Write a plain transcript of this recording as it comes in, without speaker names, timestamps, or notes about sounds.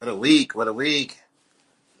What a week. What a week.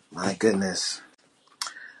 My goodness.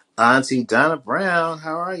 Auntie Donna Brown,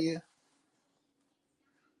 how are you?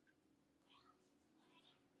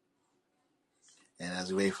 And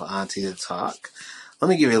as we wait for Auntie to talk, let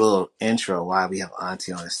me give you a little intro why we have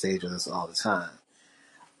Auntie on the stage with us all the time.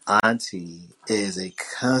 Auntie is a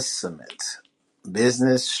consummate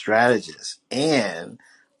business strategist and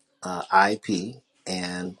IP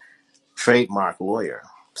and trademark lawyer.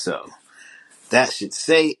 So that should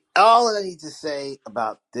say all I need to say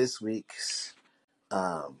about this week's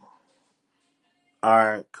um,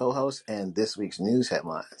 our co-host and this week's news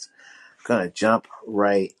headlines. Gonna jump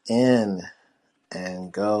right in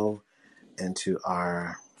and go into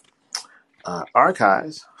our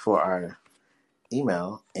archives for our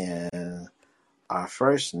email. And our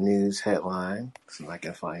first news headline, so I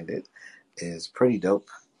can find it, is pretty dope.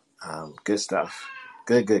 Good stuff.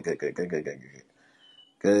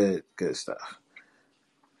 Good stuff.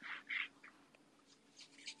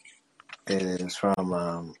 It is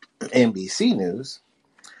from NBC News,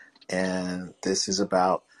 and this is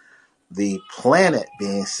about the planet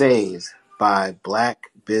being saved by Black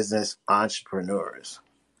business entrepreneurs.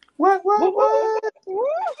 What, Woo, what, woo, what? woo,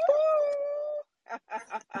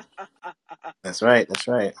 That's right. That's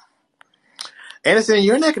right. And it's in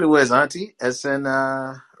your neck of the woods, Auntie. It's in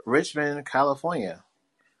Richmond, California.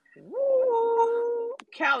 woo.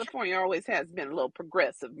 California always has been a little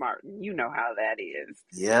progressive, Martin. You know how that is.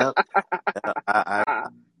 Yep. I Uh,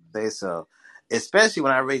 say so. Especially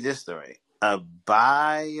when I read this story. A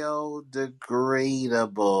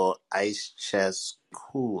biodegradable ice chest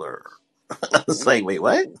cooler. It's like, wait,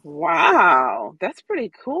 what? wow, that's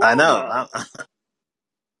pretty I cool, know. though.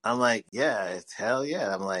 I'm like, yeah, it's hell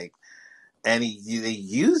yeah. I'm like, and they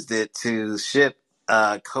used it to ship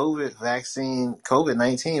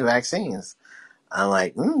COVID-19 vaccines. I'm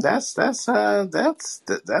like,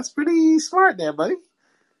 that's pretty smart there, buddy.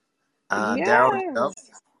 Daryl himself, Yes.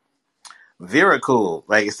 Vera cool.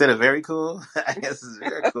 Like instead of very cool, I guess it's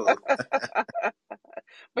Vera cool.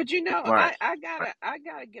 But Smart. I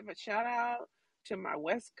gotta give a shout out to my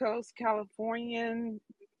West Coast Californian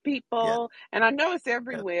Yeah, people, and I know it's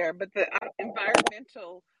yeah. everywhere, but the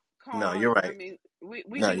environmental No, cause. you're I right. mean, we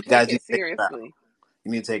No, do you take guys need it to take a bow. seriously.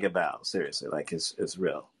 You need to take a bow. Seriously, like it's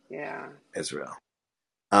real. Yeah. It's real.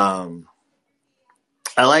 Um,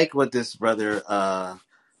 I like what this brother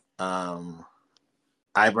um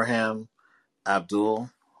Ibrahim Abdul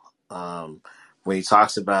when he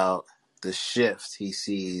talks about the shift he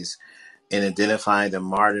sees in identifying the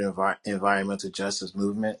modern environmental justice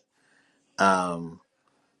movement. Um,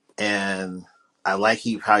 and I like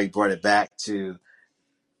how he brought it back to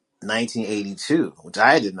 1982, which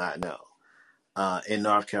I did not know, in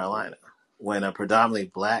North Carolina, when a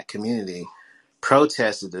predominantly black community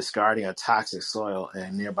protested discarding a toxic soil in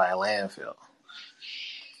a nearby landfill.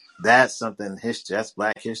 That's something history. That's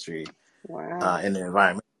Black history Wow. in the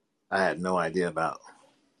environment. I had no idea about.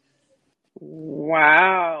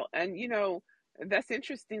 Wow. And that's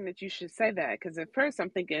interesting that you should say that because at first I'm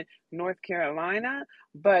thinking North Carolina,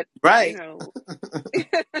 but you Right. know,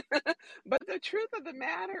 but the truth of the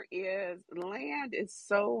matter is land is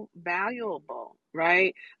so valuable,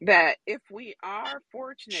 right? That if we are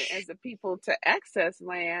fortunate as a people to access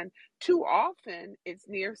land, too often it's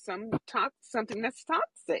near something that's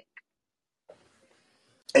toxic.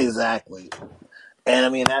 Exactly. And I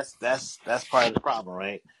mean that's part of the problem,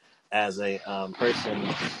 right? As a person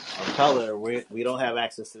of color, we don't have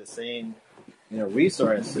access to the same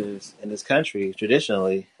resources in this country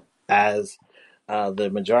traditionally as the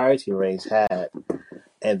majority race had.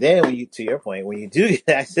 And then when you, to your point, when you do get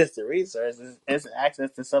access to resources, it's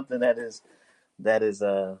access to something that is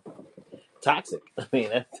toxic. I mean,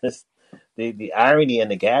 that's just the irony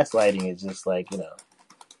and the gaslighting is just like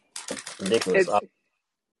ridiculous. It's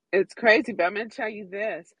It's crazy, but I'm going to tell you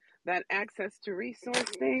this. That access to resource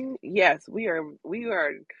thing, yes, we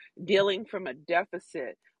are dealing from a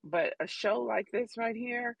deficit, but a show like this right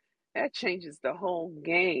here, that changes the whole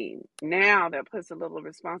game. Now that puts a little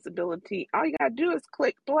responsibility. All you gotta do is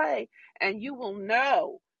click play, and you will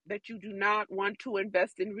know that you do not want to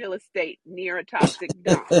invest in real estate near a toxic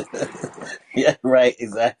dump. Yeah, right,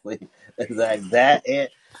 exactly.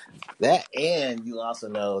 That and you also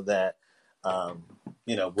know that um,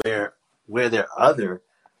 where there other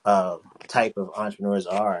uh, type of entrepreneurs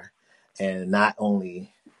are, and not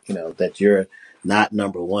only that you're not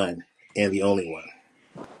number one and the only one.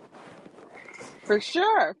 For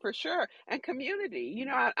sure, for sure. And community.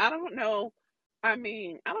 I don't know. I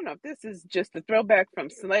mean, I don't know if this is just a throwback from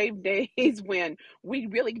slave days when we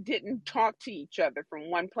really didn't talk to each other from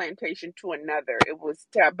one plantation to another. It was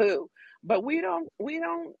taboo. But we don't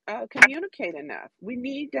communicate enough. We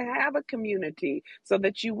need to have a community so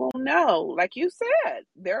that you will know, like you said,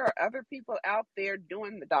 there are other people out there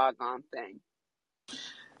doing the doggone thing.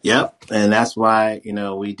 Yep, and that's why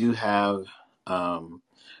we do have um,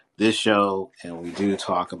 this show, and we do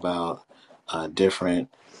talk about different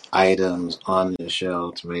items on the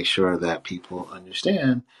show to make sure that people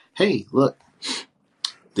understand. Hey, look,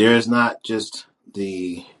 there is not just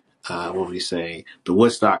the what we say, the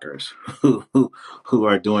Woodstockers who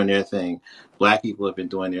are doing their thing. Black people have been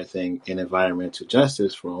doing their thing in environmental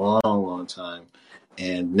justice for a long, long time,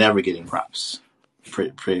 and never getting props.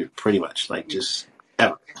 Pretty much, like just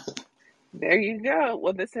ever. There you go.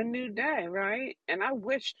 Well, it's a new day, right? And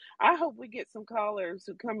I hope we get some callers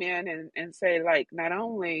who come in and say, like, not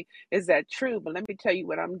only is that true, but let me tell you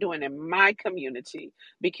what I'm doing in my community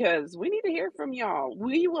because we need to hear from y'all.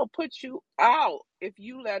 We will put you out if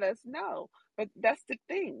you let us know. But that's the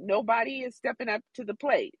thing. Nobody is stepping up to the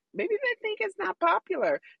plate. Maybe they think it's not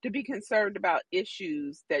popular to be concerned about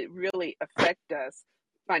issues that really affect us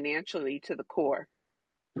financially to the core.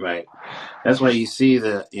 Right. That's why you see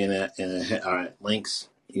the all right, links.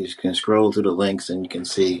 You can scroll through the links and you can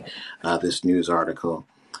see this news article.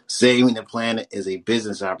 Saving the planet is a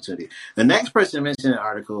business opportunity. The next person mentioned in the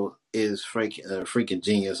article is freaking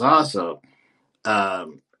genius. Also,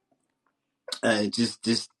 um, just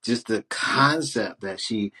the concept that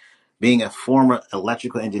she, being a former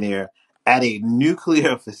electrical engineer at a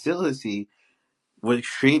nuclear facility, was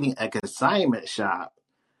creating a consignment shop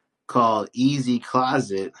called Easy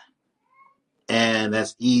Closet, and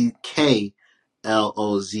that's EKLOZET.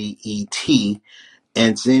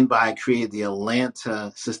 And Zenbai created the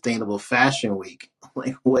Atlanta Sustainable Fashion Week.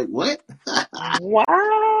 Like, wait, what? What?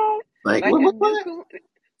 Like, Like what, a what, what? nuclear?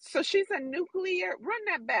 So she's a nuclear. Run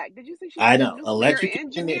that back. Did you say she's I a know. nuclear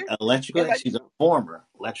engineer? She's a Electrical. former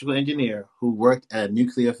electrical engineer who worked at a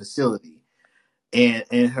nuclear facility. And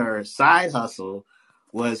her side hustle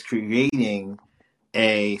was creating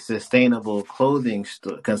a sustainable clothing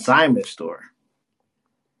consignment store.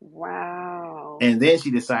 Wow. And then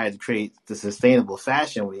she decided to create the Sustainable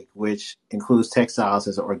Fashion Week, which includes textiles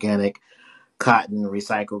as organic cotton,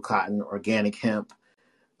 recycled cotton, organic hemp,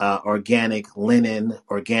 organic linen,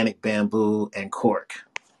 organic bamboo, and cork.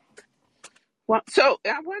 Well, so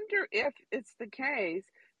I wonder if it's the case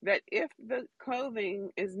that if the clothing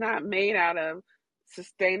is not made out of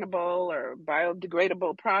sustainable or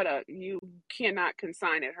biodegradable product, you cannot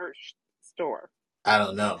consign at her store. I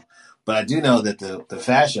don't know, but I do know that the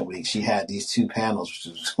Fashion Week she had these two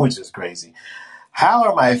panels, which is crazy. How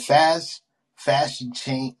are my fashion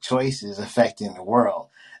choices affecting the world?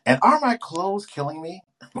 And are my clothes killing me?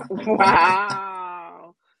 Like what?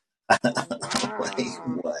 Wow. Like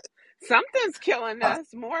Wow. what? Something's killing us.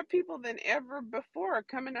 More people than ever before are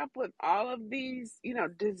coming up with all of these,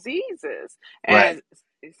 diseases. Right.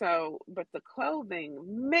 And so, but the clothing,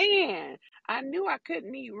 man, I knew I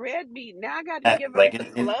couldn't eat red meat. Now I got to give up Like the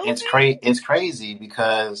clothing. it's crazy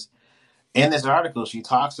because in this article she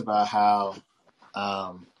talks about how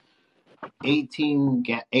um,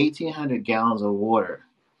 1,800 gallons of water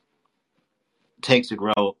takes to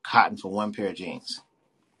grow cotton for one pair of jeans.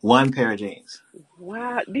 One pair of jeans.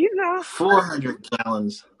 Wow. Do you know? 400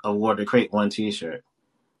 gallons of water to create one T-shirt.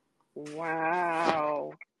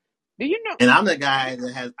 Wow. Do you know? And I'm the guy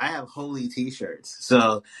that I have holy T-shirts.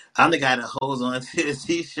 So I'm the guy that holds on to the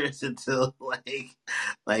T-shirts until like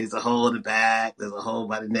there's a hole in the back, there's a hole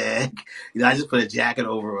by the neck. I just put a jacket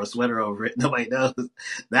over or a sweater over it. Nobody knows.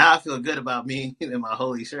 Now I feel good about me and my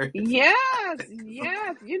holy shirts. Yes,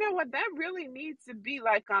 yes. You know what? That really needs to be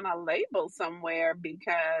like on a label somewhere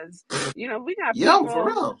because, we got Yo, for people,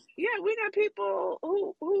 real. yeah, we got people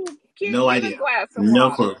who can't No get a idea. glass of No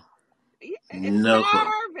water. clue. Yeah, and No clue.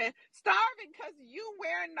 starving because you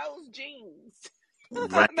wearing those jeans.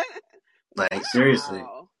 Right. Like seriously.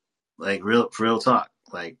 Wow. Like real talk.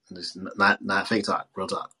 Like just not fake talk, real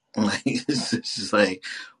talk. Like it's just like,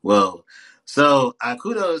 whoa. So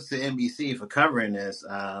kudos to NBC for covering this.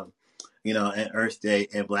 And Earth Day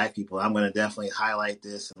and Black people. I'm going to definitely highlight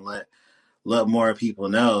this and let more people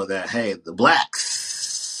know that hey, the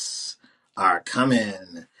blacks are coming,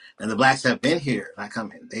 and the blacks have been here. Not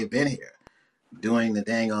coming. They've been here doing the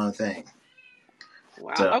dang on thing.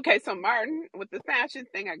 Wow. So Okay, so Martin, with the fashion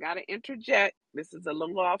thing, I gotta interject. This is a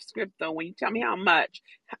little off script though. When you tell me how much,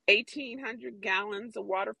 1,800 gallons of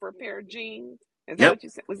water for a pair of jeans. Is that yep, what you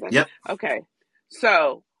said? Was that yep. okay?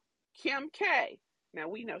 So Kim K. Now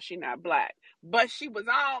we know she's not black, but she was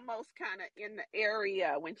almost kind of in the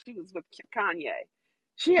area when she was with Kanye.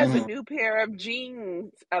 She has a Mm-hmm. new pair of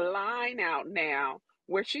jeans, a line out now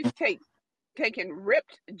where she's taking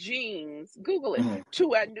ripped jeans, Google it, Mm-hmm.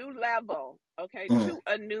 to a new level. Okay, Mm-hmm. to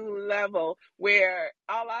a new level where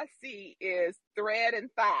all I see is thread and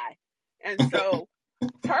thigh. And so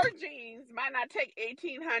her jeans might not take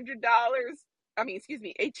 $1,800. I mean, excuse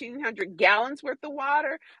me, 1,800 gallons worth of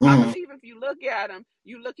water. I Mm-hmm. believe if you look at them,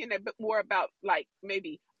 you're looking at more about like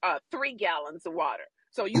maybe 3 gallons of water.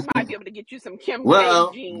 So you might be able to get you some Kim K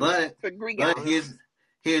Well, jeans but for 3 gallons.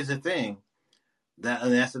 here's the thing.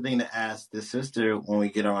 That's the thing to ask the sister when we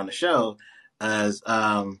get her on the show, as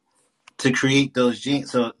to create those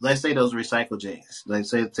jeans. So let's say those recycled jeans. Like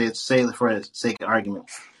say for the sake of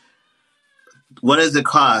argument, what does it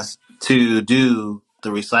cost to do the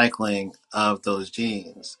recycling of those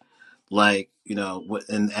jeans? Like,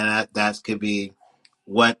 and that could be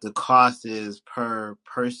what the cost is per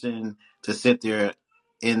person to sit there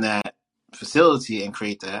in that facility and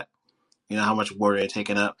create that. You know how much water they're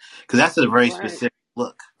taking up, because that's a very Right. specific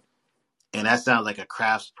look, and that sounds like a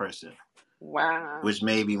crafts person, Wow. which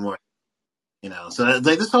may be more. So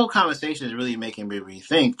like this whole conversation is really making me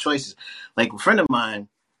rethink choices. Like a friend of mine,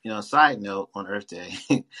 side note on Earth Day,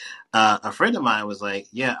 a friend of mine was like,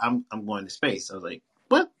 "Yeah, I'm going to space." I was like,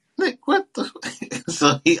 "What? Nick, what the?"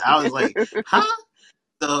 I was like, "Huh?"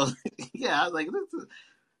 So yeah, I was like,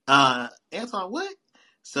 Anton, what?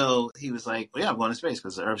 So he was like, well, yeah, I'm going to space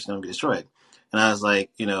because the Earth's going to be destroyed. And I was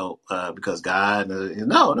like, because God,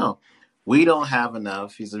 no, we don't have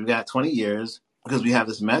enough. He said, we got 20 years because we have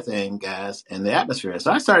this methane gas in the atmosphere.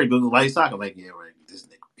 So I started Googling while he's talking. I'm like, yeah, right. This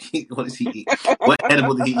nigga, what does he eat? What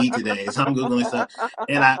edible did he eat today? So I'm Googling stuff.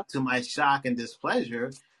 And to my shock and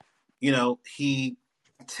displeasure, he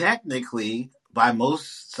technically, by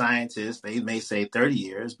most scientists, they may say 30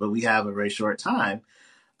 years, but we have a very short time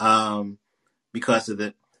because of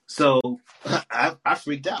the. So I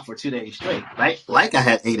freaked out for 2 days straight, like I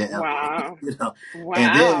had ate an edible, Wow.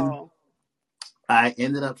 and then Wow. I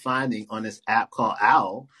ended up finding on this app called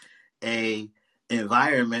Owl a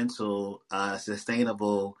environmental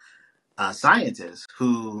sustainable scientist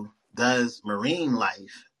who does marine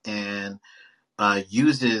life and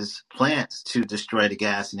uses plants to destroy the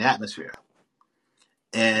gas in the atmosphere.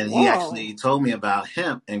 And he Whoa. actually told me about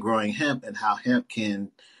hemp and growing hemp and how hemp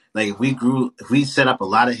can, like, if we set up a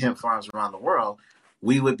lot of hemp farms around the world,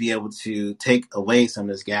 we would be able to take away some of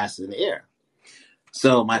this gas in the air.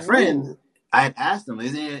 So my friend, Ooh. I had asked him,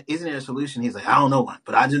 isn't there a solution? He's like, I don't know one,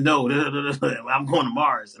 but I just know I'm going to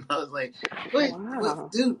Mars. And I was like, what, Wow.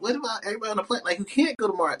 dude? What about everybody on the planet? Like, you can't go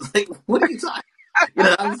to Mars. Like, what are you talking?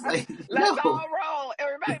 I was like, Let's no. all roll.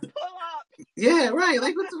 Everybody pull up. Yeah, right.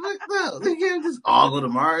 Like, what the fuck? No, they can't just all go to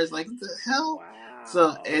Mars. Like, what the hell?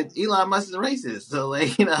 So, and Wow. Elon Musk is a racist. So, like,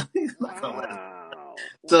 he's not gonna let us. Wow.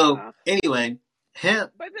 So, Wow. anyway,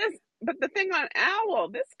 hemp. But the thing on Owl,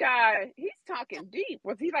 this guy, he's talking deep.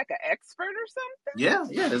 Was he like an expert or something? Yeah,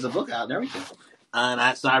 yeah. There's a book out and everything. And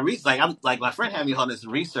I reached I'm like my friend had me on this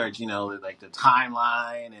research. Like the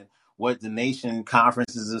timeline and what the nation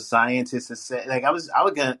conferences of scientists have said. Like I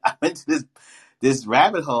went to this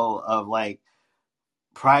rabbit hole of like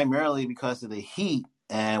primarily because of the heat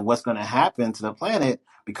and what's going to happen to the planet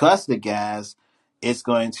because of the gas. It's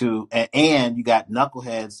going to, and you got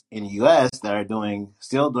knuckleheads in the U.S. that are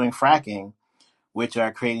still doing fracking, which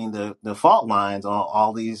are creating the fault lines on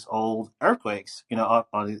all these old earthquakes,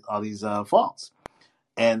 all these faults.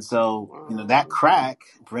 And so, that Wow. crack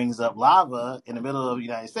brings up lava in the middle of the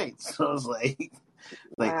United States. So it's like,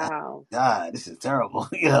 oh Wow. God, this is terrible,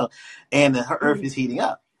 and the Earth is heating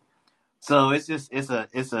up. So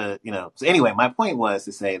so anyway, my point was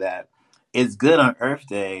to say that it's good on Earth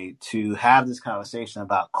Day to have this conversation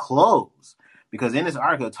about clothes, because in this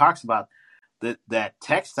article it talks about that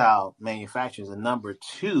textile manufacture is the number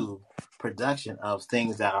 2 production of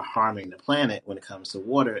things that are harming the planet when it comes to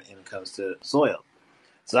water and when it comes to soil.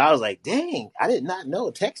 So I was like, dang, I did not know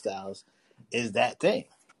textiles is that thing.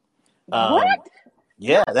 What? Um,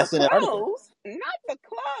 yeah, Not the that's in the article. clothes. Not the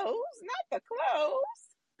clothes. Not the clothes.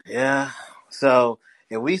 Yeah. So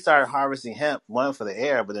if we started harvesting hemp, 1 for the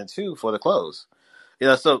air, but then 2 for the clothes,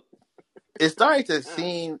 so it started to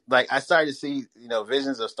seem like I started to see,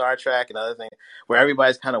 visions of Star Trek and other things where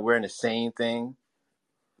everybody's kind of wearing the same thing.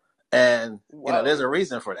 And, there's a Whoa.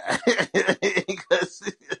 reason for that. Because,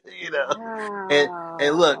 and,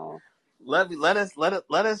 and look, Wow. let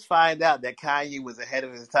us find out that Kanye was ahead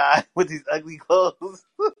of his time with these ugly clothes,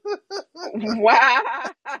 Wow.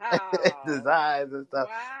 designs and stuff.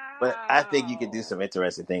 But I think you can do Wow. some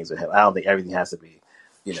interesting things with him. I don't think everything has to be.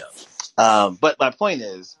 you know. But my point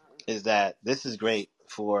is that this is great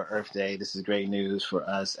for Earth Day. This is great news for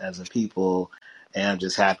us as a people, and I'm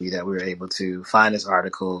just happy that we were able to find this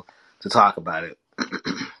article to talk about it.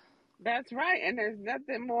 That's right. And there's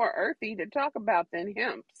nothing more earthy to talk about than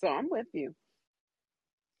hemp. So I'm with you.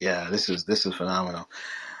 Yeah, this is phenomenal.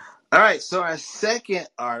 All right, so our second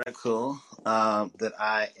article that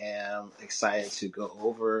I am excited to go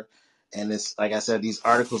over, and it's like I said, these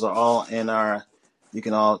articles are all in our. You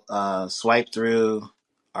can all swipe through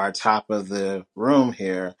our top of the room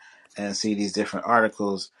here and see these different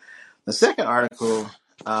articles. The second article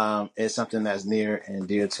is something that's near and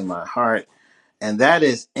dear to my heart, and that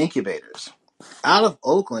is incubators. Out of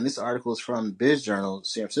Oakland, this article is from Biz Journal,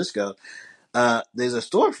 San Francisco. There's a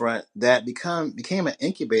storefront that became an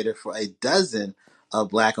incubator for a dozen of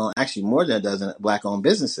black owned, actually more than a dozen black owned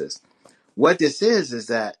businesses. What this is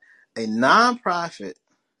that a nonprofit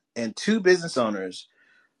and two business owners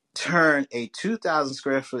turn a 2,000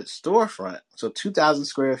 square foot storefront, so 2,000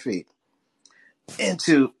 square feet,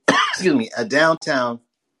 into excuse me, a downtown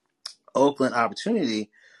Oakland opportunity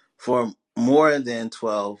for more than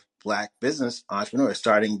 12 black business entrepreneurs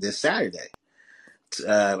starting this Saturday.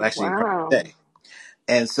 Actually, Wow. today.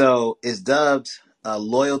 And so it's dubbed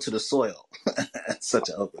Loyal to the Soil. That's such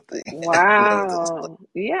an Oakland thing. Loyal to the Soil. Wow.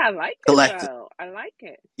 Yeah, I like it Collective. though. I like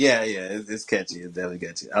it. Yeah, it's catchy. It's definitely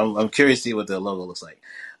catchy. I'm curious to see what the logo looks like.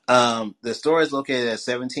 The store is located at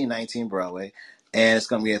 1719 Broadway, and it's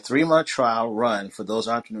going to be a 3-month trial run for those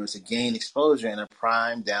entrepreneurs to gain exposure in a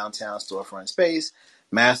prime downtown storefront space,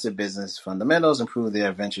 master business fundamentals, improve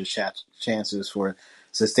their venture chances for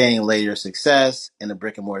sustaining later success in the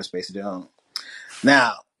brick and mortar space of their own.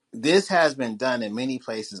 Now, this has been done in many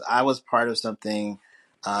places. I was part of something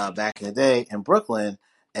back in the day in Brooklyn,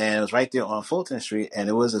 and it was right there on Fulton Street. And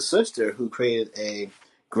it was a sister who created a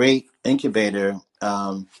great incubator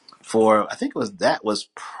for, I think that was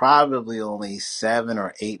probably only 7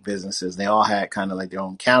 or 8 businesses. They all had kind of like their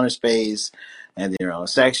own counter space and their own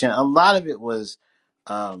section. A lot of it was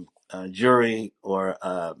jewelry or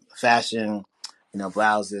fashion,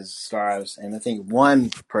 blouses, scarves, and I think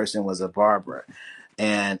one person was a barber.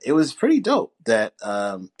 And it was pretty dope that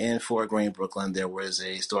in Fort Greene, Brooklyn, there was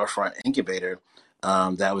a storefront incubator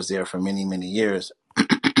that was there for many, many years.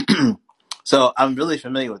 So I'm really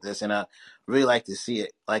familiar with this, and I really like to see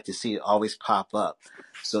it always pop up,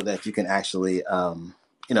 so that you can actually, in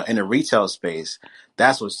the retail space.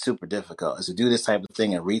 That's what's super difficult is to do this type of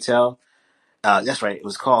thing in retail. That's right. It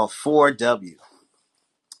was called 4W,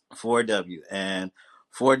 4W, and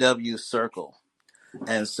 4W Circle,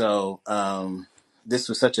 and so this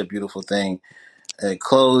was such a beautiful thing. It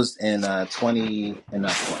closed in 2000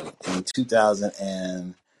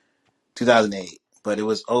 and 2008, but it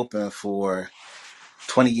was open for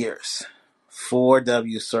 20 years.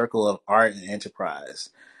 4W Circle of Art and Enterprise,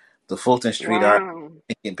 the Fulton Street Art Wow.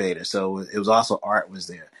 Incubator. So it was also art was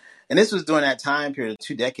there. And this was during that time period,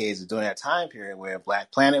 2 decades, during that time period where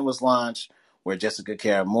Black Planet was launched, where Jessica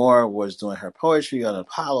Care Moore was doing her poetry on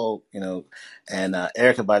Apollo, and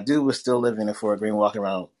Erica Badu was still living in Fort Greene, walking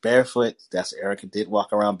around barefoot. That's Erica did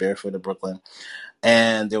walk around barefoot in Brooklyn.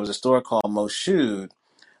 And there was a store called Moshood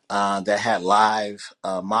that had live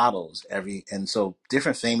models and so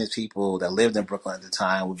different famous people that lived in Brooklyn at the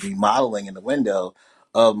time would be modeling in the window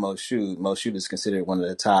of Moshood. Moshood is considered one of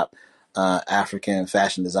the top African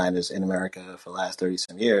fashion designers in America for the last 30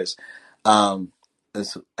 some years.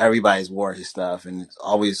 Everybody's wore his stuff, and it's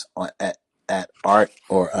always at art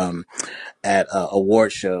or at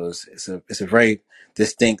award shows. It's a very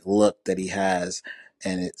distinct look that he has,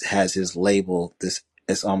 and it has his label. This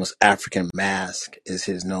it's almost African Mask is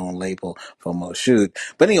his known label for Moshood.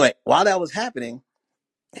 But anyway, while that was happening,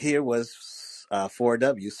 here was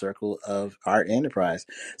 4W Circle of Art Enterprise.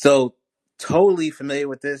 So totally familiar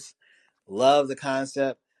with this. Love the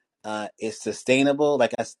concept. It's sustainable.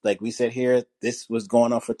 Like we said here, this was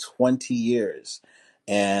going on for 20 years,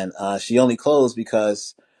 and she only closed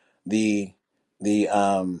because the the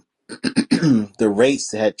the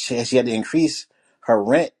rates had changed. She had to increase her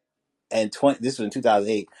rent, and 20. This was in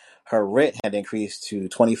 2008. Her rent had increased to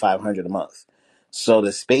 2,500 a month, so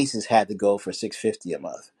the spaces had to go for 650 a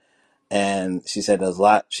month. And she said there's a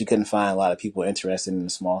lot. She couldn't find a lot of people interested in a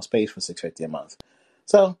small space for 650 a month.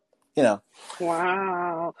 So you know,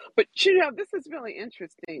 Wow. But this is really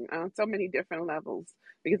interesting on so many different levels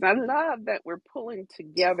because I love that we're pulling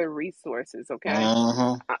together resources, okay?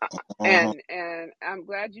 hmm Uh, hmm and I'm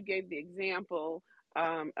glad you gave the example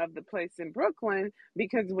of the place in Brooklyn,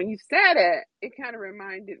 because when you said it, it kind of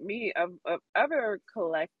reminded me of other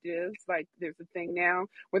collectives. Like there's a thing now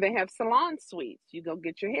where they have salon suites. You go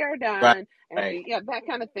get your hair Right. done, and Right. yeah, that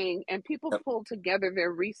kind of thing. And people Yep. pull together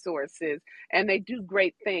their resources, and they do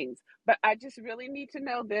great things. But I just really need to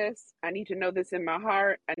know this. I need to know this in my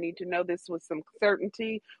heart. I need to know this with some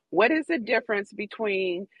certainty. What is the difference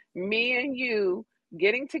between me and you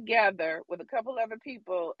getting together with a couple other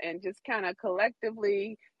people and just kind of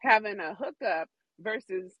collectively having a hookup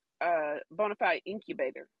versus a bona fide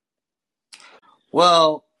incubator?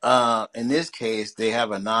 Well, in this case, they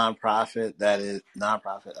have a nonprofit that is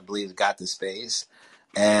nonprofit. I believe got the space,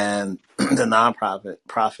 and the nonprofit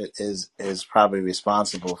profit is probably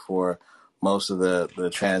responsible for most of the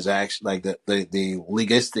transaction, like the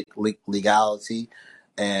legality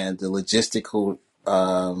and the logistical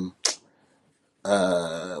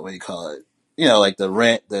what do you call it? You know, like the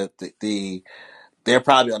rent, the they're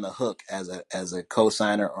probably on the hook as a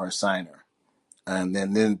co-signer or a signer, and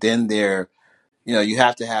then they're you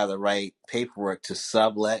have to have the right paperwork to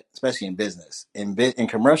sublet, especially in business. In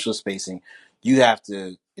commercial spacing, you have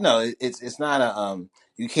to, it's not a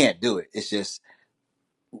you can't do it. It's just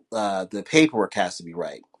the paperwork has to be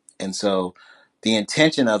right. And so the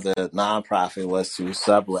intention of the nonprofit was to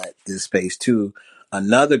sublet this space to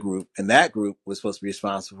another group, and that group was supposed to be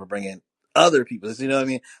responsible for bringing other people. You know what I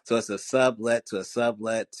mean? So it's a sublet to a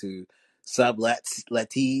sublet to sublets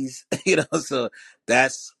lettees. So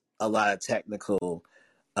that's a lot of technical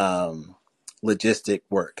um, logistic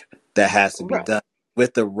work that has to be Right. done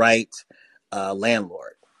with the right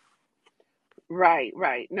landlord. Right,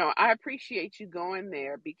 right. No, I appreciate you going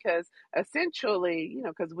there because essentially,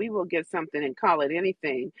 because we will get something and call it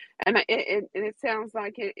anything, and it sounds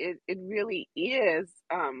like it really is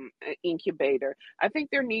an incubator. I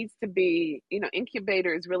think there needs to be,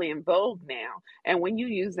 incubator is really in vogue now, and when you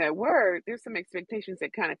use that word, there's some expectations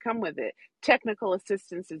that kind of come with it. Technical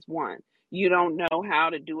assistance is one. You don't know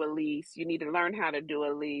how to do a lease. You need to learn how to do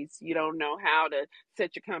a lease. You don't know how to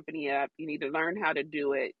set your company up. You need to learn how to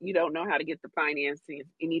do it. You don't know how to get the financing.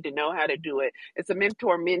 You need to know how to do it. It's a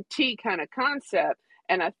mentor mentee kind of concept.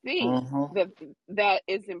 And I think Mm-hmm. that that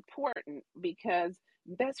is important because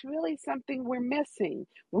that's really something we're missing.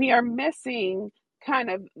 We are missing kind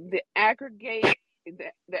of the aggregate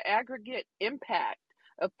impact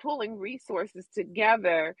of pulling resources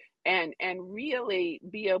together and really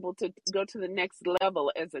be able to go to the next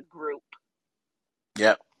level as a group.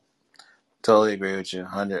 Yep. Totally agree with you.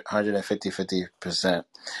 50%.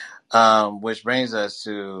 Which brings us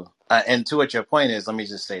to, and to what your point is, let me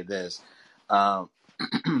just say this. Um,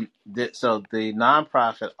 so the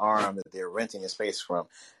nonprofit arm that they're renting a space from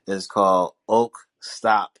is called Oak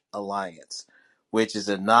Stop Alliance, which is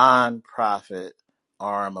a nonprofit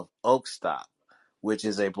arm of Oak Stop, which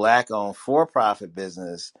is a black-owned for-profit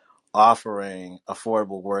business offering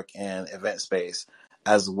affordable work and event space,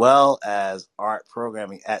 as well as art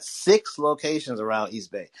programming at 6 locations around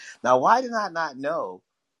East Bay. Now, why did I not know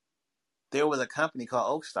there was a company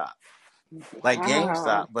called Oak Stop, like GameStop,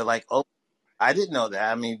 Wow. but like Oak? I didn't know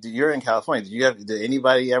that. I mean, you're in California. Did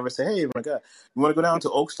anybody ever say, "Hey, my God, you want to go down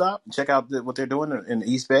to Oak Stop and check out what they're doing in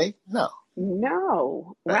the East Bay"? No.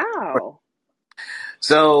 No. Right. Wow.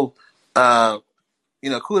 So, uh,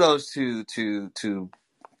 kudos to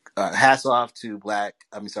hats off to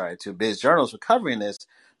to Biz Journals for covering this,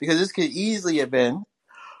 because this could easily have been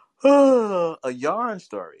a yarn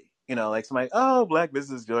story. Like somebody, oh, black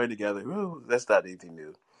businesses joined together. Ooh, that's not anything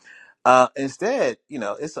new. Instead,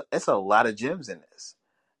 it's a lot of gems in this.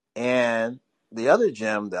 And the other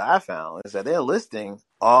gem that I found is that they're listing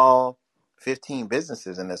all 15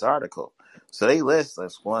 businesses in this article. So they list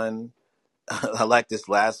this one. I like the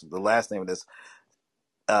last name of this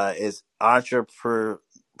is Entrepreneur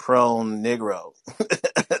Negro.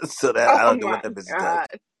 So that I Oh don't know what my that business does, God.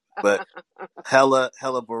 but Hella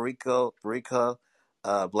Barico,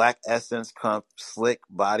 Black Essence, Slick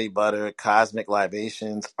Body Butter, Cosmic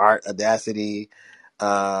Libations, Art Audacity,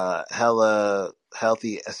 Hella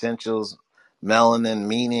Healthy Essentials, Melanin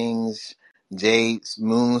Meanings, Jade's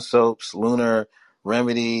Moon Soaps, Lunar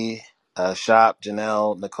Remedy, Shop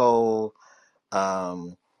Janelle Nicole,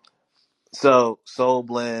 um, so Soul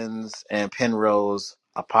Blends and Penrose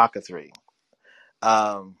Apothecary,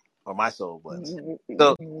 or My Soul Blends.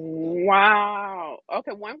 So, Wow.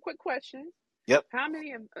 Okay, one quick question. yep. How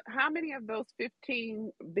many of those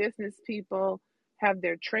 15 business people have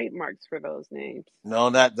their trademarks for those names? No,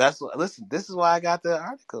 listen. This is why I got the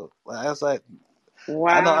article. I was like,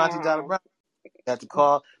 I know Auntie Donna Wow. Brown. Got to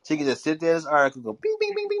call. She can just sit there. This article go bing,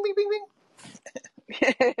 bing, bing, bing, bing, bing, bing.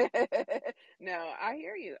 No, I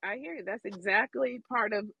hear you. I hear you. That's exactly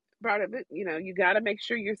part of it. You know, you got to make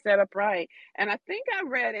sure you're set up right. And I think I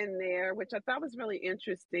read in there, which I thought was really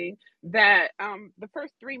interesting, that the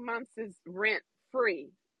first 3 months is rent free.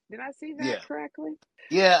 Did I see that Yeah. correctly?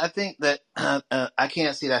 Yeah, I think that I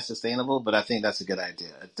can't see that sustainable, but I think that's a good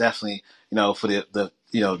idea. Definitely, for the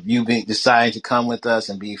you being deciding to come with us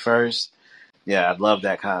and be first. Yeah, I love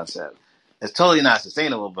that concept. It's totally not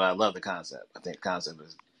sustainable, but I love the concept. I think the concept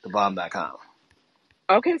is the bomb.com.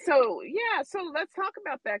 Okay, so yeah, so let's talk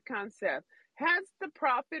about that concept. Has the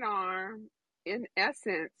profit arm, in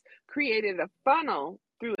essence, created a funnel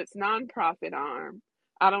through its nonprofit arm?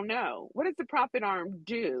 I don't know. What does the profit arm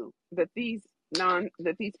do that these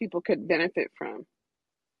people could benefit from?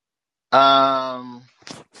 Um,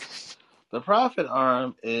 the profit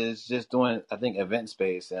arm is just doing, I think, event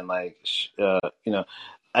space and like,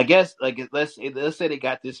 I guess like let's say they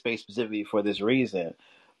got this space specifically for this reason,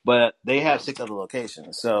 but they have 6 other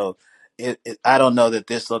locations. So I don't know that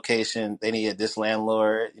this location they needed this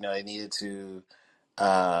landlord. They needed to,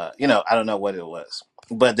 I don't know what it was,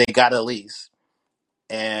 but they got a lease.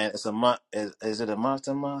 And it's a month. Is it a month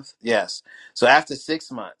to month? Yes. So after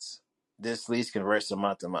 6 months, this lease converts to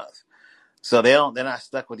month to month. So they're not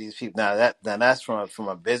stuck with these people. That's from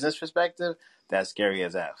a business perspective. That's scary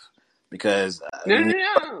as f. Because No, no,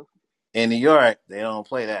 no. in New York they don't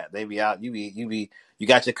play that. They be out. You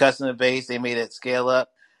got your customer base. They made it scale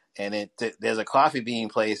up, and there's a coffee being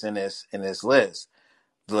placed in this list.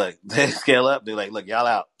 Look, they scale up. They're like, look, y'all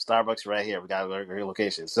out. Starbucks right here. We got a great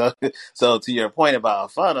location. So so to your point about a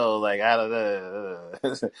funnel, like I don't know,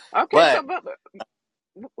 Okay, but so but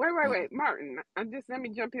wait, Martin. I'm just let me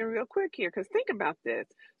jump in real quick here because think about this.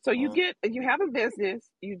 So you have a business,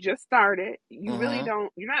 you just started, you really mm-hmm,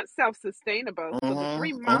 don't, you're not self-sustainable. So the mm-hmm,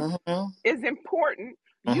 3 month mm-hmm, is important.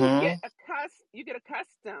 mm-hmm, You get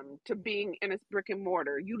accustomed to being in a brick and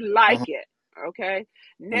mortar. You like mm-hmm. it. Okay.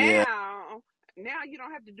 Yeah. Now you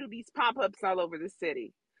don't have to do these pop-ups all over the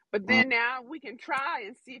city. But Mm, then now we can try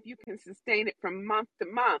and see if you can sustain it from month to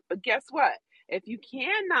month. But guess what? If you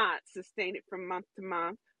cannot sustain it from month to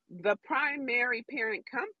month, the primary parent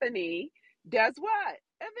company does what?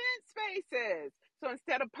 Event spaces. So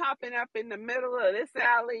instead of popping up in the middle of this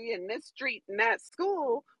alley and this street and that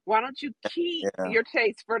school, why don't you keep yeah. your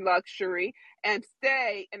taste for luxury and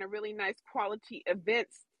stay in a really nice quality event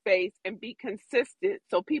space and be consistent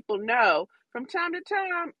so people know from time to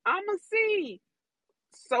time, I'm going to see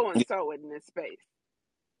so and so in this space.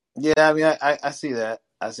 Yeah, I mean, I see that.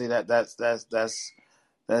 I see that. That's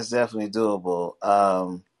definitely doable.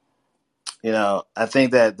 I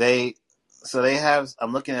think that they have.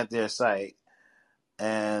 I'm looking at their site,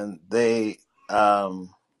 and I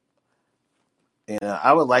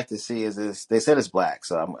would like to see is this. They said it's black,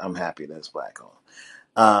 so I'm happy that it's black on.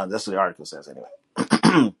 That's what the article says anyway.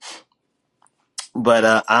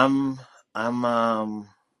 But I'm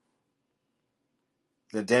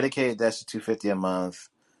the dedicated that's $250 a month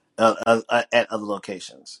at other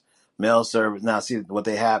locations. Mail service now. See what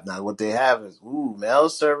they have now. What they have is mail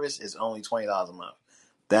service is only $20 a month.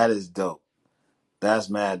 That is dope. That's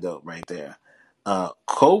mad dope right there.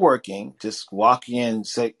 Co-working, just walking in,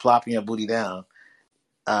 say, plopping your booty down,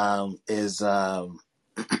 is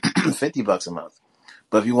 $50 a month.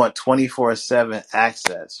 But if you want 24/7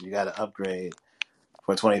 access, you got to upgrade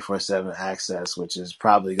for 24/7 access, which is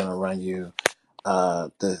probably going to run you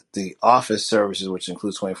the office services, which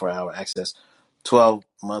includes 24-hour access, 12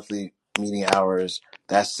 monthly meeting hours.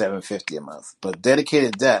 That's $750 a month. But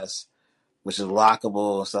dedicated desk, which is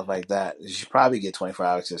lockable and stuff like that, you should probably get 24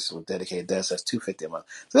 hour access with dedicated desk. That's $250 a month.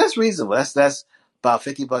 So that's reasonable. That's about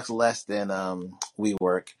 $50 less than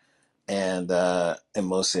WeWork and in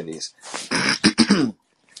most cities.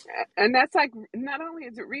 And that's like, not only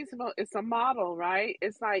is it reasonable, it's a model, right?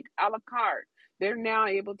 It's like a la carte. They're now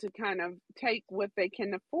able to kind of take what they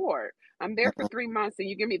can afford. I'm there for 3 months and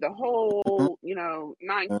you give me the whole, 9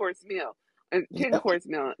 course meal, 10 Yep. course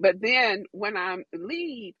meal. But then when I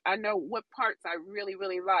leave, I know what parts I really,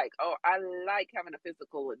 really like. Oh, I like having a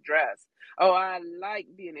physical address. Oh, I like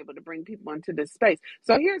being able to bring people into this space.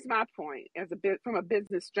 So here's my point as a bit from a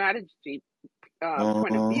business strategy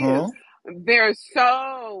point of view. Mm-hmm. There are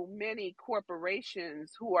so many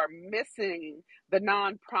corporations who are missing the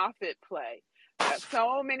nonprofit play.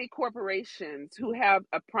 So many corporations who have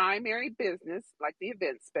a primary business like the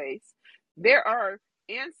event space. There are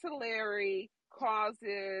ancillary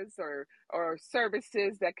causes or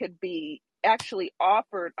services that could be actually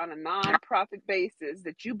offered on a nonprofit basis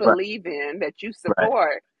that you Right. believe in, that you Right.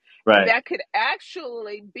 support, Right. that could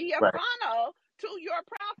actually be a Right. funnel to your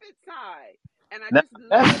profit side. And I Now, just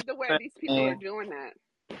that's love the way these people are interesting. doing that.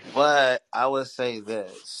 But I would say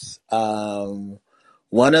this.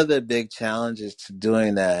 One of the big challenges to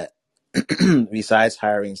doing that, besides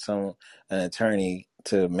hiring an attorney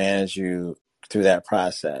to manage you through that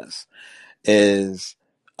process, is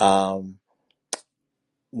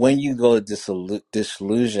when you go to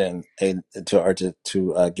disillusion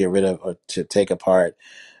to get rid of or to take apart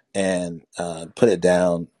and put it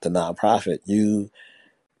down the nonprofit, you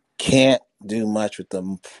can't do much with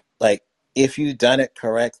them. Like, if you've done it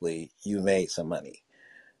correctly, you made some money.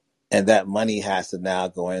 And that money has to now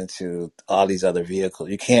go into all these other vehicles.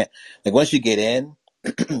 You can't, like, once you get in,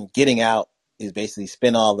 getting out is basically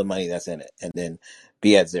spend all the money that's in it and then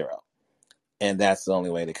be at zero. And that's the only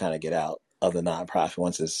way to kind of get out of the nonprofit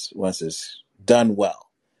once it's done well.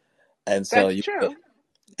 And so That's true.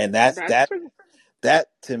 and That's true. that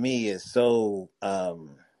to me is so,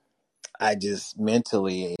 I just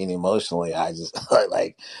mentally and emotionally, I just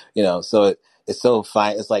like, so it's so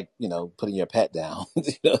fine. It's like, putting your pet down.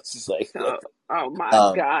 It's just like, what? Oh, oh my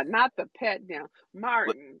Um, God, not the pet now. but,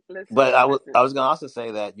 Martin, listen, but I listen. was gonna also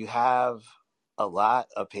say that you have a lot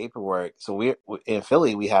of paperwork. So we in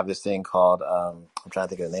Philly, we have this thing called, I'm trying to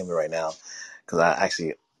think of the name of it right now, because I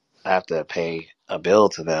have to pay a bill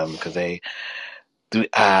to them because they do.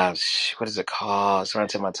 What is it called? It's running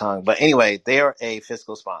to my tongue. But anyway, they are a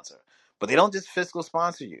fiscal sponsor, but they don't just fiscal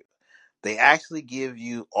sponsor you. They actually give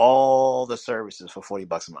you all the services for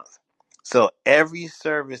 $40 a month. So every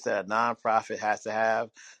service that a nonprofit has to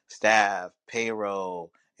have, staff,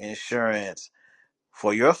 payroll, insurance,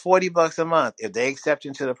 for your $40 a month, if they accept you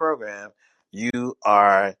into the program, you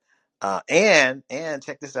are, and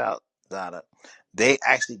check this out, Donna, they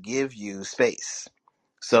actually give you space.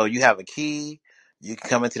 So you have a key. You can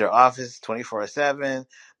come into their office 24/7.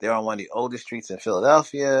 They're on one of the oldest streets in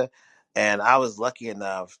Philadelphia. And I was lucky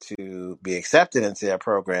enough to be accepted into their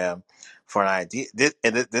program for an idea. This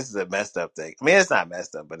is a messed up thing. I mean, it's not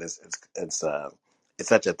messed up, but it's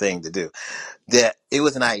such a thing to do. That it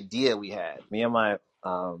was an idea we had. Me and my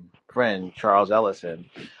friend Charles Ellison,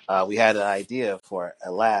 we had an idea for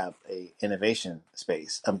a lab, a innovation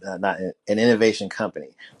space, not an innovation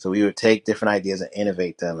company. So we would take different ideas and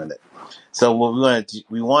innovate them, and so what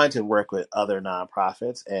we wanted to work with other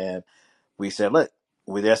nonprofits, and we said, look,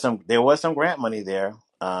 there was some grant money there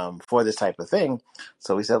for this type of thing.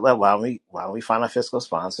 So we said, look, why don't we find a fiscal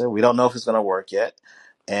sponsor? We don't know if it's going to work yet,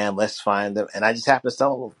 and let's find them. And I just happened to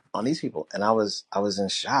stumble on these people, and I was in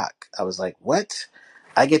shock. I was like, what?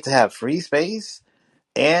 I get to have free space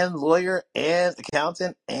and lawyer and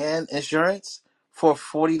accountant and insurance for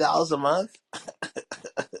 $40 a month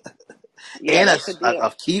Yeah, and that's a a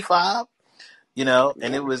deal. key fob. And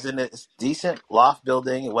Yeah, it was in a decent loft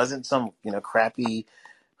building. It wasn't some, crappy,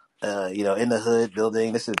 in the hood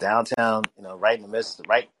building. This is downtown, right in the midst,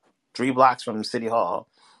 right 3 blocks from City Hall.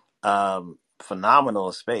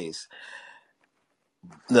 Phenomenal space.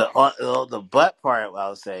 The butt part I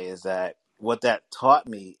would say is that what that taught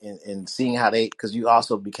me in seeing how because you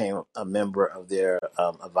also became a member of their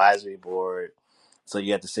advisory board. So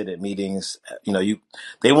you had to sit at meetings.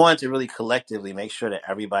 They wanted to really collectively make sure that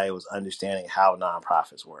everybody was understanding how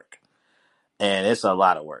nonprofits work, and it's a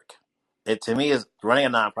lot of work. It to me is running a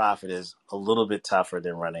nonprofit is a little bit tougher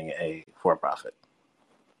than running a for profit.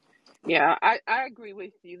 yeah, I agree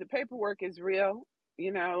with you. The paperwork is real,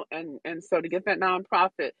 and so to get that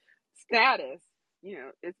nonprofit status,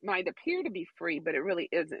 it might appear to be free, but it really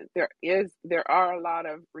isn't. There are a lot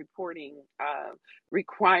of reporting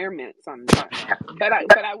requirements on that. But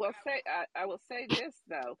I will say I will say this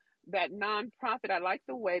though, that nonprofit, I like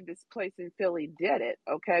the way this place in Philly did it,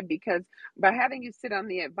 okay? Because by having you sit on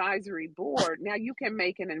the advisory board, now you can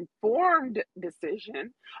make an informed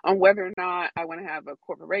decision on whether or not I want to have a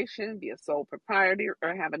corporation, be a sole proprietor,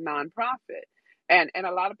 or have a nonprofit. And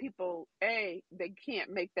a lot of people, A, they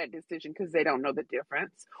can't make that decision because they don't know the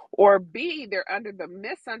difference. Or B, they're under the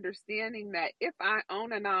misunderstanding that if I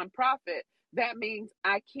own a nonprofit, that means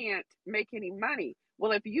I can't make any money.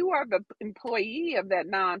 Well, if you are the employee of that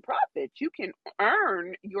nonprofit, you can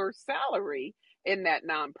earn your salary in that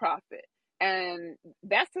nonprofit. And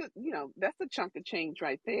that's a chunk of change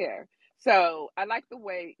right there. So I like the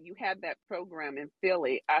way you had that program in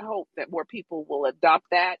Philly. I hope that more people will adopt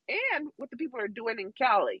that and what the people are doing in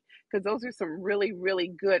Cali, because those are some really, really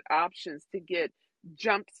good options to get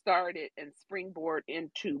jump started and springboard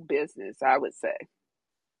into business, I would say.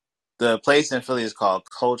 The place in Philly is called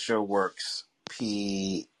Culture Works,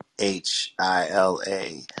 PHILA.org.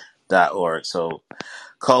 So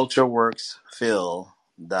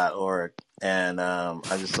cultureworksphil.org. And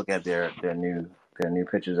I just look at their new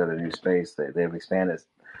pictures of the new space. They've expanded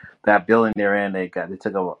that building they're in, they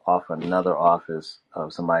took off another office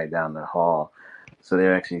of somebody down the hall. So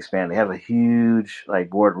they're actually expanding. They have a huge like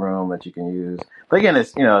boardroom that you can use. But again,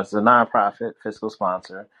 it's it's a nonprofit fiscal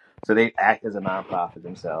sponsor, so they act as a nonprofit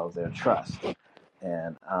themselves. They're a trust,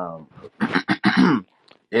 and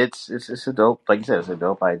it's a dope, like you said, it's a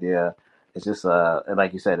dope idea. It's just and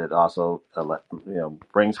like you said, it also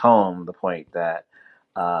brings home the point that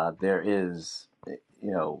there is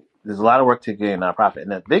there's a lot of work to get a nonprofit,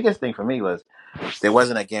 and the biggest thing for me was there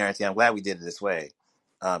wasn't a guarantee. I'm glad we did it this way,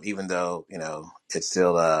 even though it's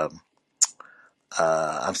still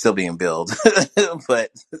I'm still being billed,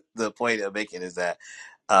 but the point I'm making is that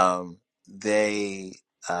they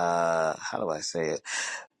how do I say it?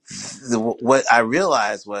 What I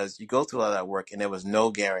realized was you go through all that work and there was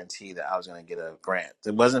no guarantee that I was going to get a grant.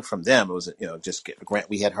 It wasn't from them. It was, just get a grant.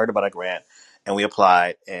 We had heard about a grant and we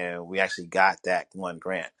applied and we actually got that one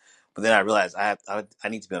grant. But then I realized I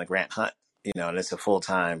need to be on a grant hunt, and it's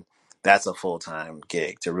that's a full-time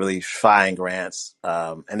gig to really find grants.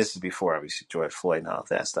 And this is before obviously George Floyd and all of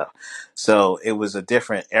that stuff. So it was a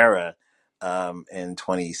different era, in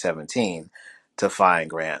 2017 to find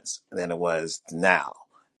grants than it was now.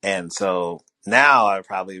 And so now I'd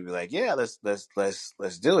probably be like, yeah, let's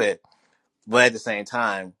do it. But at the same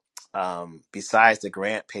time, besides the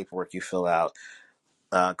grant paperwork you fill out,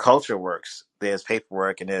 Culture Works, there's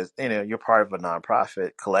paperwork and there's, you're part of a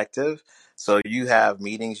nonprofit collective. So you have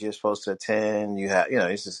meetings you're supposed to attend. You have,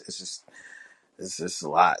 it's just a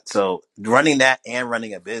lot. So running that and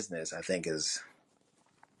running a business, I think is,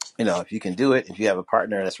 if you can do it, if you have a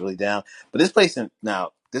partner that's really down. But this place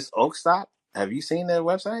this Oak Stop, have you seen their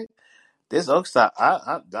website? This Oak Stop,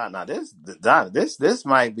 Don, now this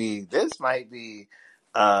might be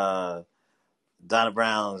uh Donna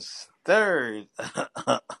Brown's third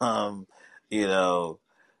um you know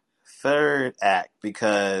third act,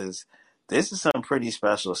 because this is some pretty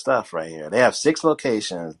special stuff right here. They have 6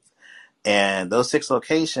 locations, and those 6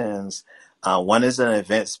 locations, one is an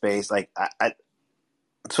event space. Like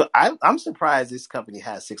I'm surprised this company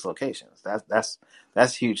has 6 locations.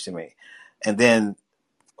 That's huge to me. And then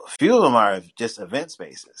a few of them are just event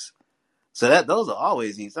spaces. So those are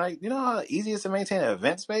always easy. Like, how easy it is to maintain an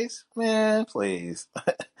event space? Man, please.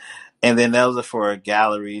 And then those are for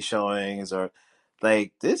gallery showings, or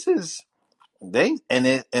like this is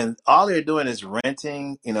and all they're doing is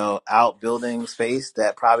renting, out building space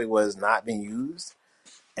that probably was not being used,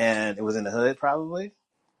 and it was in the hood probably.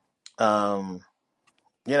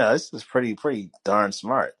 This is pretty darn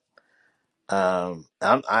smart.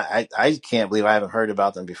 I can't believe I haven't heard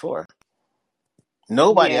about them before.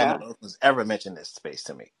 Nobody I know Yeah. in Oakland has ever mentioned this space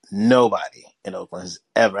to me. Nobody in Oakland has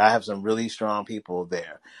ever. I have some really strong people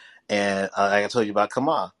there. And like I told you about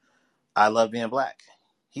Kamal, I love being black.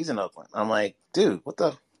 He's in Oakland. I'm like, dude, what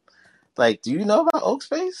the? Like, do you know about Oak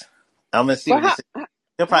Space? I'm going to see Well, what he says.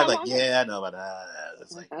 He'll probably how be like, long yeah, I know about that.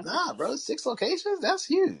 It's like, nah, bro, 6 locations? That's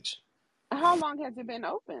huge. how long has it been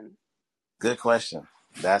open? Good question.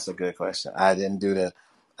 That's a good question. I haven't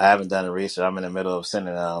done the research. I'm in the middle of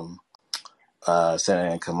sending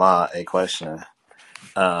Kamal a question.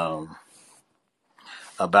 Um,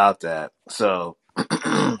 about that. So,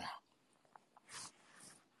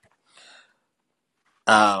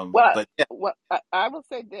 Well, but yeah, I will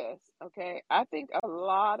say this, okay? I think a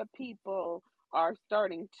lot of people are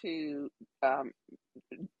starting to um,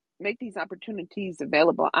 make these opportunities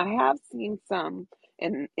available. I have seen some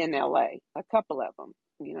in LA, a couple of them,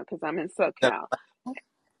 because I'm in SoCal.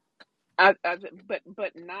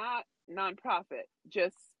 But not nonprofit,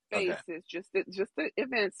 just okay. spaces, just the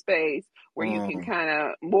event space where you can Mm, kind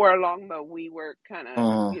of more along the WeWork kind of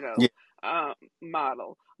yeah,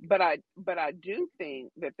 model. But I do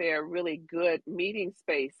think that they're really good meeting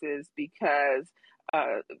spaces because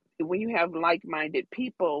uh, when you have like-minded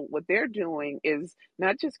people, what they're doing is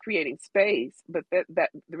not just creating space, but that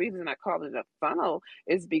the reason I call it a funnel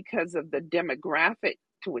is because of the demographic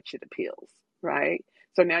to which it appeals, right?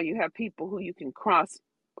 So now you have people who you can cross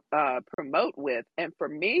promote with. And for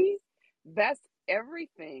me, that's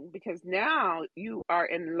everything because now you are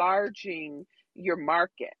enlarging your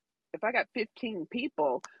market. If I got 15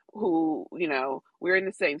 people who, we're in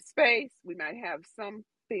the same space, we might have some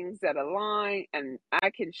things that align, and I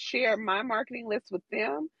can share my marketing list with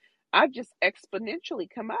them, I've just exponentially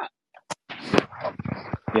come up.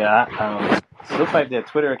 yeah. It looks like their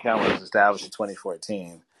Twitter account was established in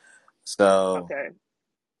 2014, so Okay.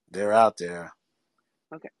 they're out there.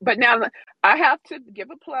 Okay. But now I have to give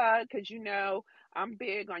a plug because I'm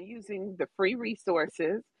big on using the free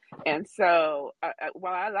resources. And so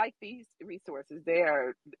while I like these resources,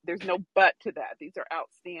 there's no but to that. These are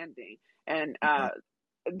outstanding. And Mhm.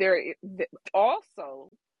 there also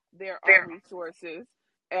there are resources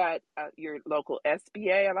at your local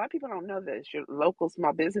SBA. A lot of people don't know this. Your local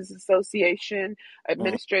Small Business Association. Mm,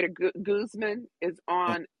 Administrator Guzman is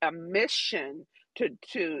on a mission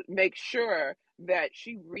to make sure that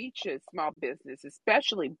she reaches small business,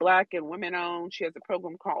 especially Black and women owned. She has a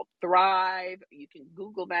program called Thrive. You can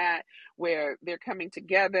Google that, where they're coming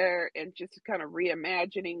together and just kind of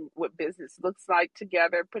reimagining what business looks like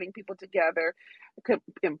together, putting people together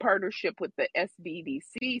in partnership with the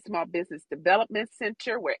SBDC, Small Business Development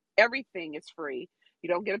Center, where everything is free. You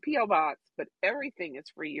don't get a PO box, but everything is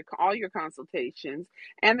free. All your consultations,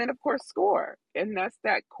 and then of course SCORE, and that's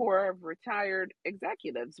that core of retired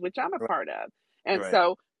executives, which I'm a right, part of. And right.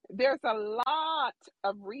 so there's a lot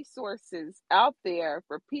of resources out there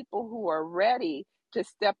for people who are ready to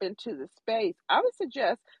step into the space. I would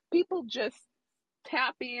suggest people just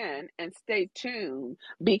tap in and stay tuned,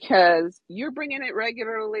 because you're bringing it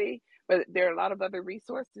regularly, but there are a lot of other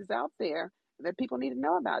resources out there that people need to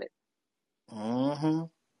know about it.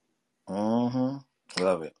 Mm-hmm. Mm-hmm.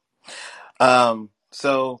 Love it.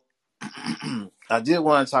 So I did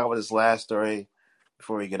want to talk about this last story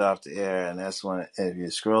before we get off the air, and that's when, if you're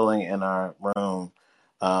scrolling in our room,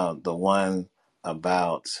 the one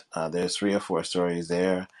about there's 3 or 4 stories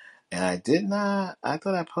there, and I did not. I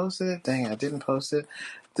thought I posted it. Dang, I didn't post it.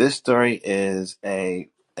 This story is a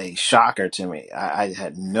shocker to me. I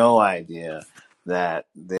had no idea that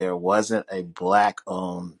there wasn't a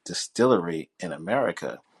Black-owned distillery in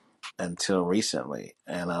America until recently,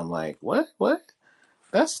 and I'm like, what? What?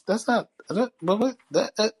 That's not. What?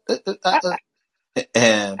 How,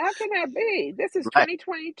 And how can that be? This is right,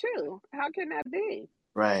 2022. How can that be?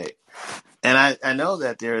 right. And I know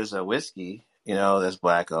that there's a whiskey, that's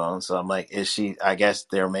Black owned. So I'm like, is she? I guess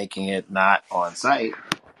they're making it not on site,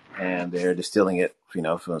 and they're distilling it,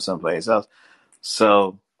 from someplace else.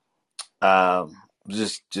 So,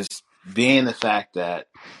 just being the fact that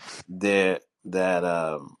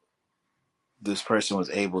this person was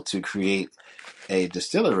able to create a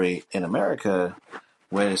distillery in America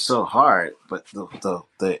when it's so hard, but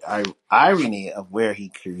the irony of where he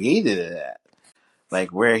created it at,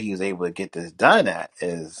 like where he was able to get this done at,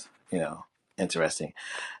 is interesting,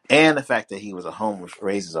 and the fact that he was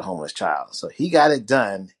raised as a homeless child, so he got it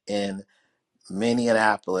done in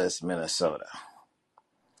Minneapolis, Minnesota.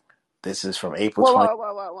 This is from April Whoa, 20. whoa,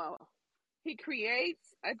 whoa, whoa, whoa. He creates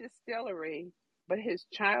a distillery, but his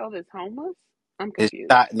child is homeless? I'm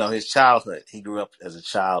confused. No, his childhood. He grew up as a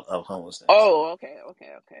child of homelessness, Oh, okay, okay,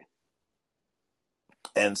 okay.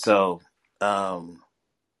 and so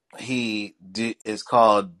it's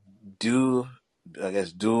called do I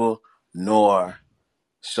guess dual nor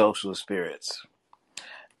social spirits,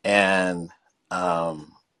 and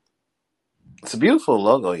it's a beautiful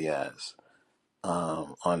logo he has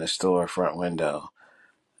on the store front window,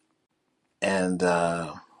 and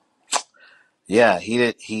yeah,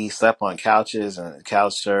 he slept on couches and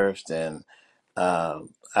couch surfed, and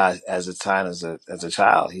as a time as a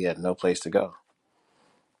child he had no place to go,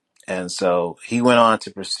 and so he went on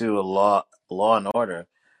to pursue a law and order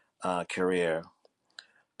career,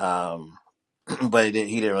 um, but he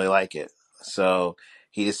didn't really like it, so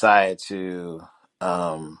he decided to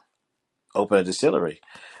open a distillery,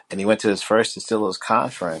 and he went to his first distillers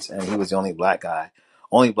conference, and he was the only black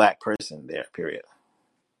person there. Period.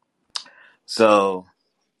 So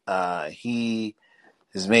he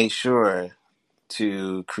has made sure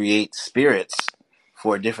to create spirits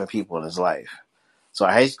for different people in his life. So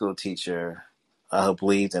a high school teacher who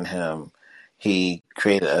believed in him, he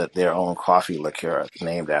created their own coffee liqueur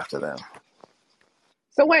named after them.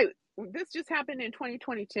 So wait, this just happened in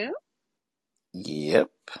 2022? Yep.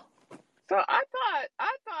 So I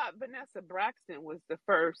thought Vanessa Braxton was the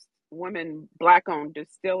first woman Black owned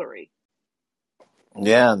distillery.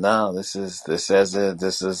 Yeah. No. This says it.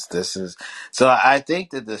 This is. So I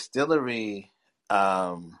think the distillery,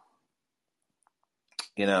 um,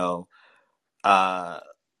 you know, uh,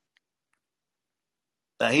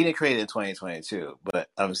 he didn't create it in 2022, but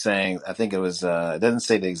I'm saying I think it was. It doesn't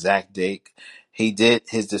say the exact date. He did.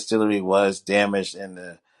 His distillery was damaged in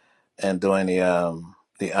the and during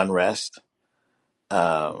the unrest.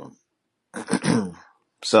 Um,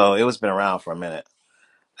 so it was been around for a minute.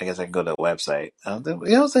 I guess I can go to the website.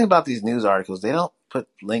 The thing about these news articles, they don't put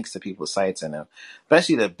links to people's sites in them,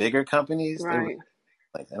 especially the bigger companies. They really Right.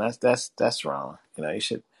 like, and that's wrong. You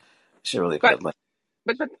should really put But a link.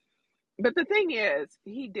 but the thing is,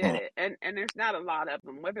 he did Mm. it, and there's not a lot of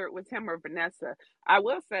them. Whether it was him or Vanessa, I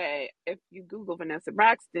will say, if you Google Vanessa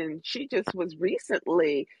Braxton, she just was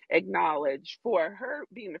recently acknowledged for her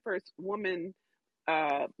being the first woman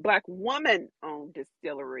black woman owned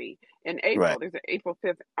distillery in Right. April. There's an April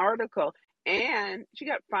 5th article. And she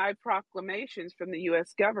got 5 proclamations from the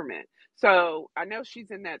US government. So I know she's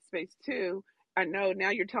in that space too. I know now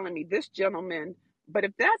you're telling me this gentleman, but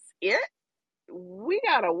if that's it, we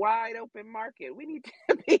got a wide open market. We need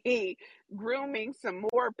to be grooming some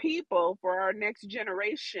more people for our next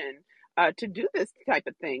generation to do this type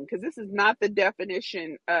of thing, because this is not the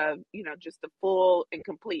definition of just the full and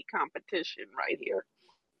complete competition right here.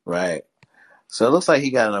 Right. So it looks like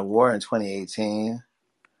he got an award in 2018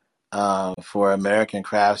 for American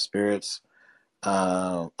Craft Spirits.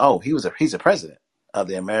 He's a president of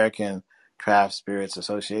the American Craft Spirits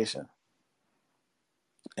Association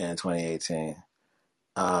in 2018.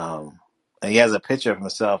 And he has a picture of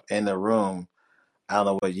himself in the room. I don't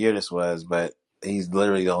know what year this was, but he's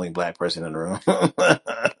literally the only black person in the room.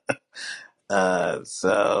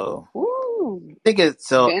 So Ooh, I think it's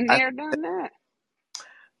so. been there, done that.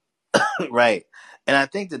 Right, and I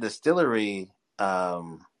think the distillery,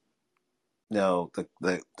 the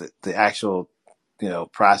actual,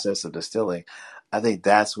 process of distilling, I think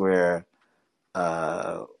that's where,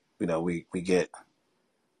 we get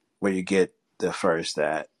where you get the first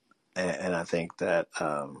that, and I think that,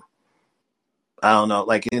 I don't know,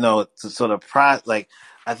 like to sort of like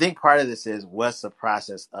I think part of this is what's the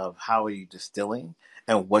process of how are you distilling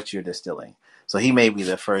and what you're distilling. So he may be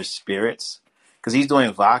the first spirits because he's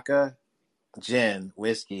doing vodka, gin,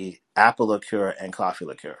 whiskey, apple liqueur, and coffee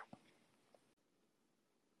liqueur.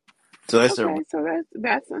 So Okay, so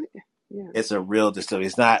yeah. it's a real distillery.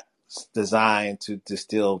 It's not designed to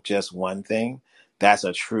distill just one thing. That's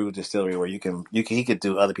a true distillery where he could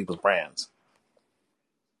do other people's brands.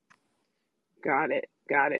 Got it.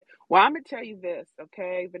 Got it. Well, I'm gonna tell you this,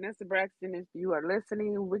 okay, Vanessa Braxton, if you are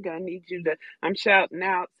listening, we're gonna need you to. I'm shouting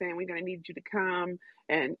out saying we're gonna need you to come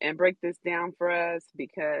and break this down for us,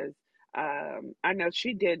 because I know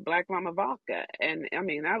she did Black Mama Vodka, and I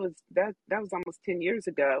mean that was almost 10 years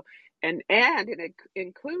ago, and it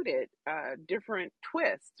included different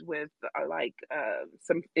twists with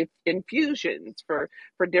some infusions for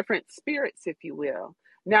different spirits, if you will.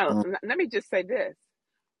 Now, Mm, let me just say this: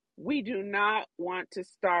 we do not want to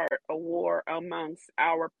start a war amongst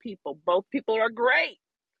our people. Both people are great,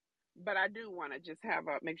 but I do want to just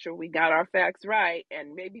make sure we got our facts right,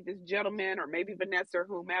 and maybe this gentleman or maybe Vanessa or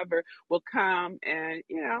whomever will come and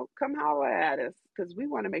come holler at us, because we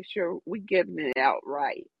want to make sure we getting it out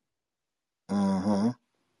right. mm-hmm.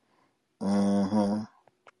 Mm-hmm.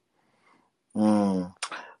 Mm.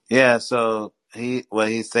 Yeah. So they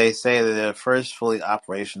say that they're the first fully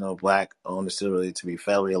operational black owned distillery to be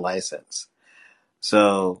federally licensed.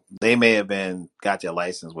 So they may have got their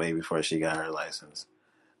license way before she got her license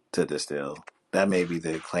to distill. That may be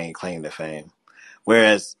the claim to fame.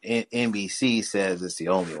 Whereas NBC says it's the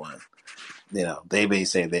only one. They may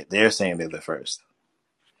say that they're saying they're the first.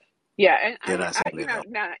 Yeah, and They're not saying they're the only.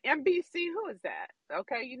 now NBC, who is that?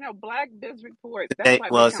 Okay, Black Biz Reports. That's why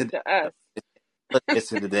they Well, come to us. it's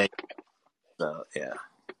to the day. So yeah,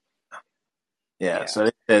 yeah. Yeah, So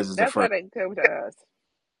it says it's the that's why first. they come to us.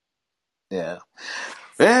 Yeah.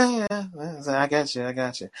 Yeah, yeah. I got you. I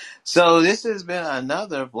got you. So this has been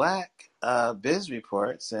another Black Biz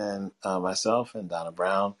Reports, and myself and Donna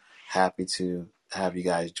Brown happy to have you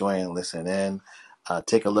guys join and listen in.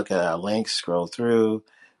 Take a look at our links, scroll through,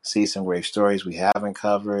 see some great stories we haven't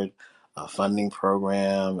covered, a funding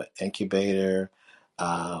program, incubator,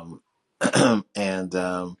 um, and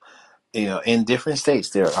in different states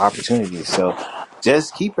there are opportunities. So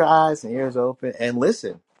just keep your eyes and ears open and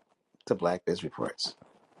listen to Black Biz Reports.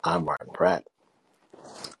 I'm Martin Pratt.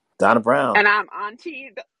 Donna Brown. And I'm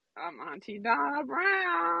Auntie Donna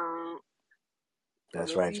Brown.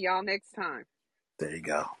 That's We'll see right. y'all next time. There you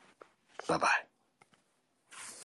go. Bye bye.